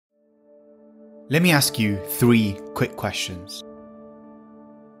Let me ask you 3 quick questions.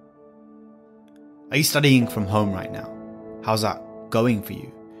 Are you studying from home right now? How's that going for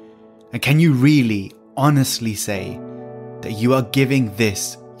you? And can you really, honestly say that you are giving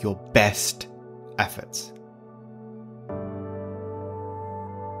this your best efforts?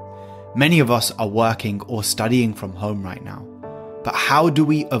 Many of us are working or studying from home right now, but how do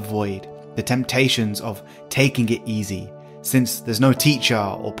we avoid the temptations of taking it easy since there's no teacher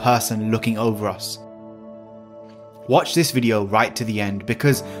or person looking over us? Watch this video right to the end,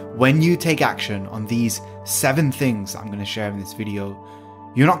 because when you take action on these 7 things I'm going to share in this video,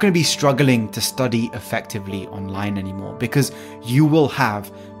 you're not going to be struggling to study effectively online anymore, because you will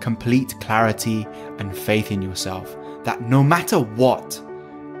have complete clarity and faith in yourself that no matter what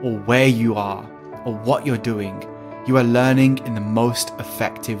or where you are or what you're doing, you are learning in the most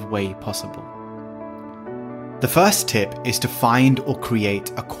effective way possible. The first tip is to find or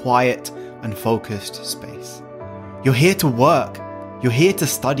create a quiet and focused space. You're here to work, you're here to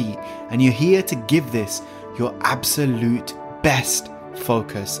study, and you're here to give this your absolute best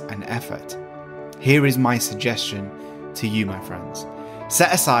focus and effort. Here is my suggestion to you, my friends.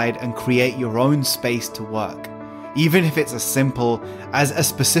 Set aside and create your own space to work. Even if it's as simple as a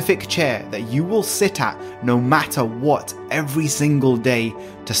specific chair that you will sit at no matter what every single day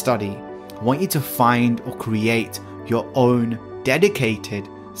to study. I want you to find or create your own dedicated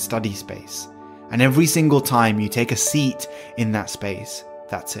study space. And every single time you take a seat in that space,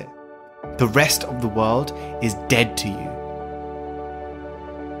 that's it. The rest of the world is dead to you.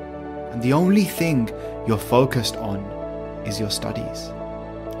 And the only thing you're focused on is your studies.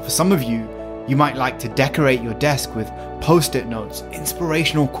 For some of you, you might like to decorate your desk with post-it notes,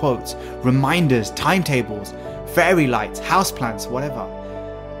 inspirational quotes, reminders, timetables, fairy lights, houseplants, whatever.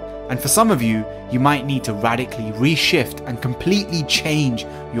 And for some of you, you might need to radically reshift and completely change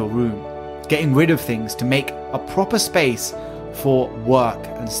your room, getting rid of things to make a proper space for work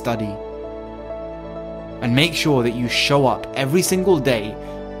and study. And make sure that you show up every single day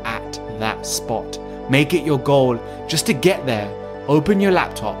at that spot. Make it your goal just to get there, open your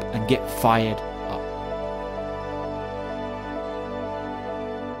laptop and get fired up.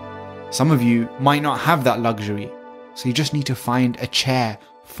 Some of you might not have that luxury, so you just need to find a chair,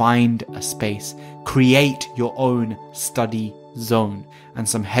 find a space, create your own study zone and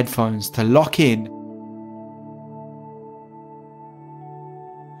some headphones to lock in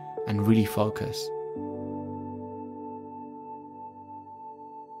and really focus.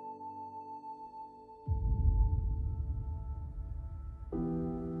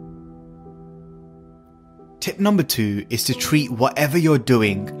 Tip number 2 is to treat whatever you're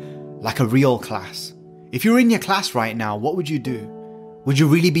doing like a real class. If you're in your class right now, what would you do? Would you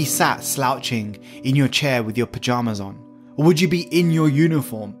really be sat slouching in your chair with your pajamas on? Or would you be in your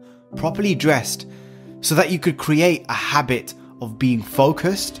uniform, properly dressed, so that you could create a habit of being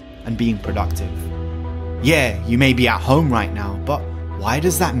focused and being productive? Yeah, you may be at home right now, but why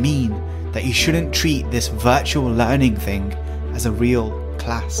does that mean that you shouldn't treat this virtual learning thing as a real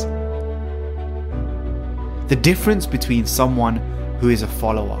class? The difference between someone who is a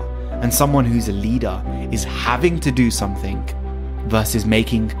follower and someone who's a leader is having to do something versus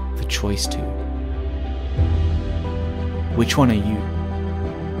making the choice to. Which one are you?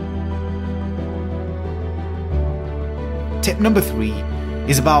 Tip number 3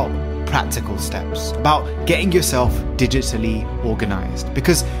 is about practical steps, about getting yourself digitally organized,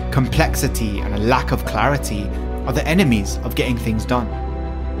 because complexity and a lack of clarity are the enemies of getting things done.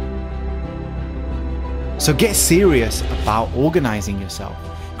 So get serious about organizing yourself.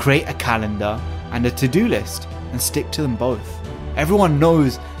 Create a calendar and a to-do list and stick to them both. Everyone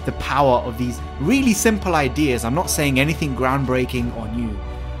knows the power of these really simple ideas. I'm not saying anything groundbreaking or new,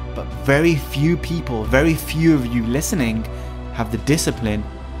 but very few people, very few of you listening have the discipline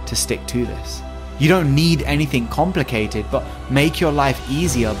to stick to this. You don't need anything complicated, but make your life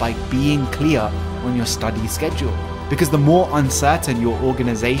easier by being clear on your study schedule. Because the more uncertain your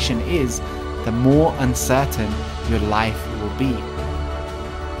organization is, the more uncertain your life will be.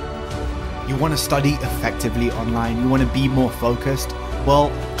 You want to study effectively online, you want to be more focused?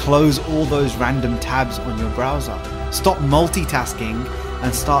 Well, close all those random tabs on your browser. Stop multitasking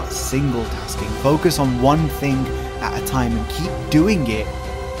and start single tasking. Focus on one thing at a time and keep doing it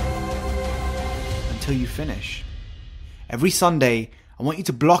until you finish. Every Sunday, I want you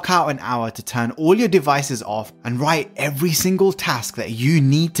to block out an hour to turn all your devices off and write every single task that you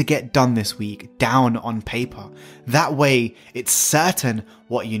need to get done this week down on paper. That way, it's certain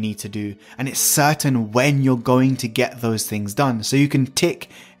what you need to do and it's certain when you're going to get those things done, so you can tick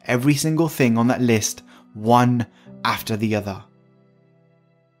every single thing on that list one after the other.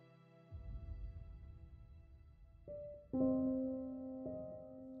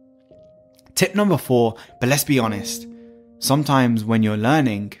 Tip number 4, but let's be honest, sometimes when you're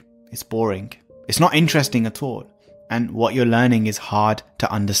learning, it's boring. It's not interesting at all. And what you're learning is hard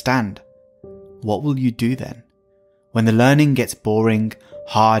to understand. What will you do then? When the learning gets boring,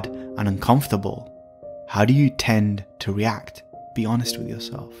 hard, and uncomfortable, how do you tend to react? Be honest with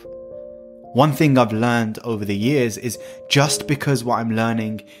yourself. One thing I've learned over the years is just because what I'm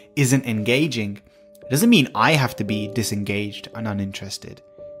learning isn't engaging, doesn't mean I have to be disengaged and uninterested.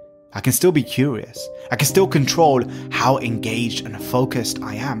 I can still be curious. I can still control how engaged and focused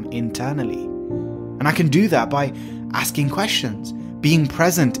I am internally. And I can do that by asking questions, being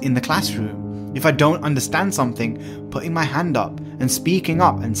present in the classroom. If I don't understand something, putting my hand up and speaking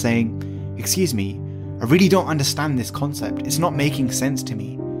up and saying, "Excuse me, I really don't understand this concept. It's not making sense to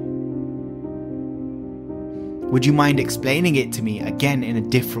me. Would you mind explaining it to me again in a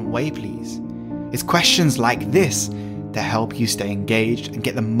different way, please?" It's questions like this that help you stay engaged and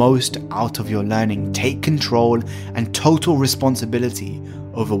get the most out of your learning. Take control and total responsibility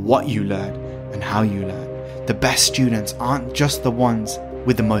over what you learn and how you learn. The best students aren't just the ones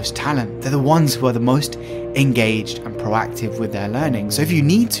with the most talent. They're the ones who are the most engaged and proactive with their learning. So if you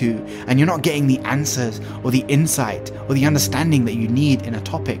need to, and you're not getting the answers or the insight or the understanding that you need in a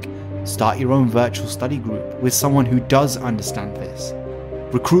topic, start your own virtual study group with someone who does understand this.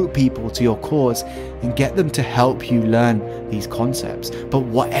 Recruit people to your cause and get them to help you learn these concepts. But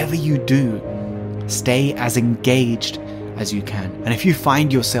whatever you do, stay as engaged as you can. And if you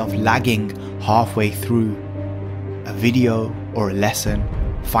find yourself lagging halfway through a video or a lesson,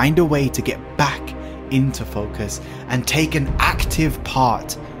 find a way to get back into focus and take an active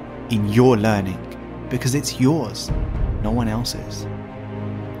part in your learning, because it's yours, no one else's.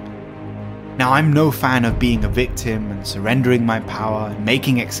 Now, I'm no fan of being a victim and surrendering my power and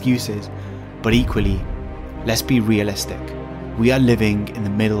making excuses, but equally, let's be realistic. We are living in the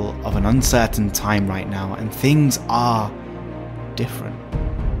middle of an uncertain time right now, and things are different,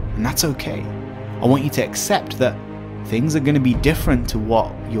 and that's okay. I want you to accept that things are going to be different to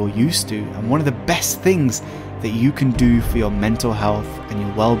what you're used to, and one of the best things that you can do for your mental health and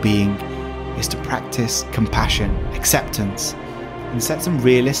your well-being is to practice compassion, acceptance, and set some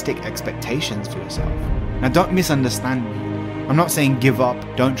realistic expectations for yourself. Now, don't misunderstand me. I'm not saying give up,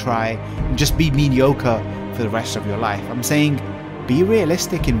 don't try, and just be mediocre for the rest of your life. I'm saying be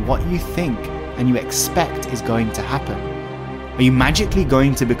realistic in what you think and you expect is going to happen. Are you magically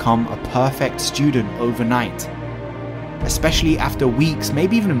going to become a perfect student overnight? Especially after weeks,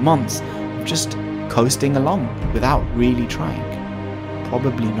 maybe even months of just coasting along without really trying?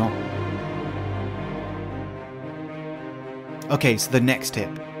 Probably not. Okay, so the next tip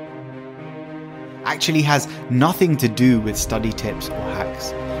actually has nothing to do with study tips or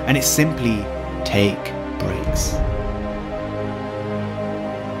hacks, and it's simply take breaks.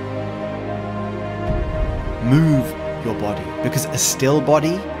 Move your body, because a still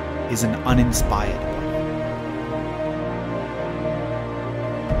body is an uninspired body.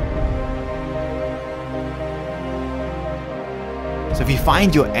 So if you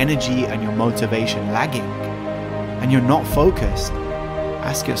find your energy and your motivation lagging, and you're not focused,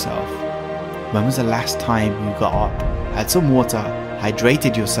 ask yourself, when was the last time you got up, had some water,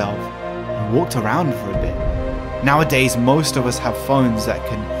 hydrated yourself, and walked around for a bit? Nowadays, most of us have phones that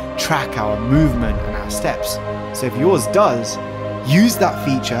can track our movement and our steps. So if yours does, use that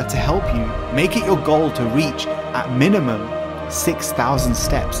feature to help you. Make it your goal to reach at minimum 6,000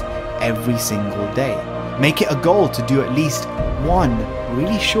 steps every single day. Make it a goal to do at least one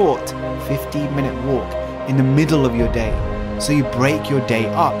really short 15-minute walk in the middle of your day, so you break your day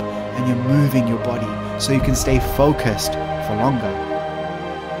up and you're moving your body so you can stay focused for longer.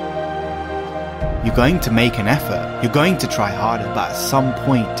 You're going to make an effort, you're going to try harder, but at some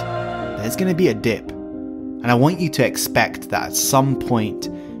point there's going to be a dip, and I want you to expect that at some point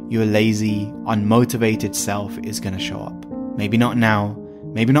your lazy, unmotivated self is going to show up. Maybe not now,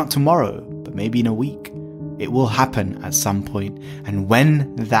 maybe not tomorrow, but maybe in a week. It will happen at some point, and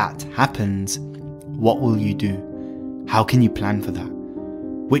when that happens, what will you do? How can you plan for that?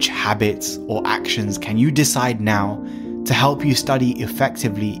 Which habits or actions can you decide now to help you study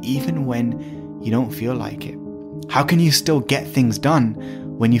effectively even when you don't feel like it? How can you still get things done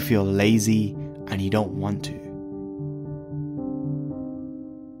when you feel lazy and you don't want to?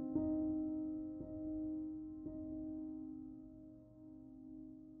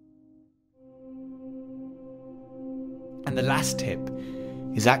 And the last tip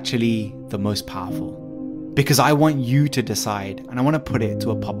is actually the most powerful, because I want you to decide, and I want to put it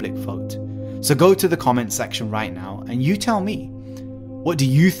to a public vote. So go to the comment section right now and you tell me, what do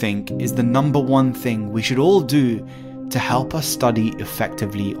you think is the number one thing we should all do to help us study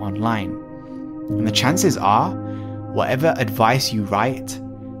effectively online? And the chances are, whatever advice you write,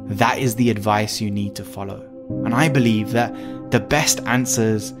 that is the advice you need to follow. And I believe that the best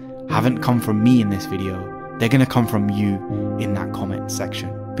answers haven't come from me in this video. They're going to come from you in that comment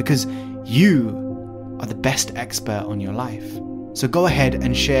section, because you are the best expert on your life. So go ahead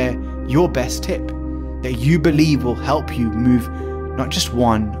and share your best tip that you believe will help you move not just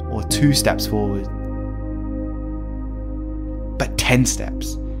 1 or 2 steps forward, but 10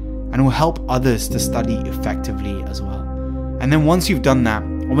 steps, and will help others to study effectively as well. And then once you've done that,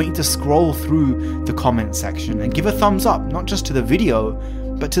 I want you to scroll through the comment section and give a thumbs up, not just to the video,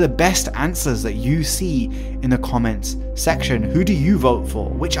 but to the best answers that you see in the comments section. Who do you vote for?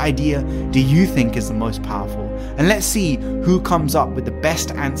 Which idea do you think is the most powerful? And let's see who comes up with the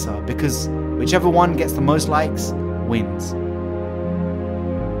best answer, because whichever one gets the most likes wins.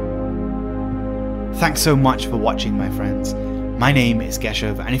 Thanks so much for watching, my friends. My name is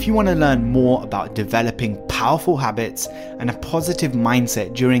Keshav, and if you want to learn more about developing powerful habits and a positive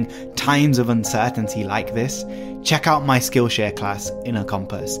mindset during times of uncertainty like this, check out my Skillshare class, Inner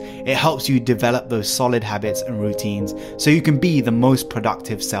Compass. It helps you develop those solid habits and routines so you can be the most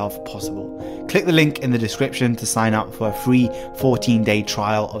productive self possible. Click the link in the description to sign up for a free 14-day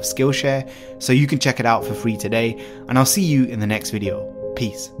trial of Skillshare so you can check it out for free today, and I'll see you in the next video.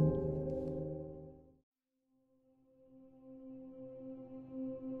 Peace.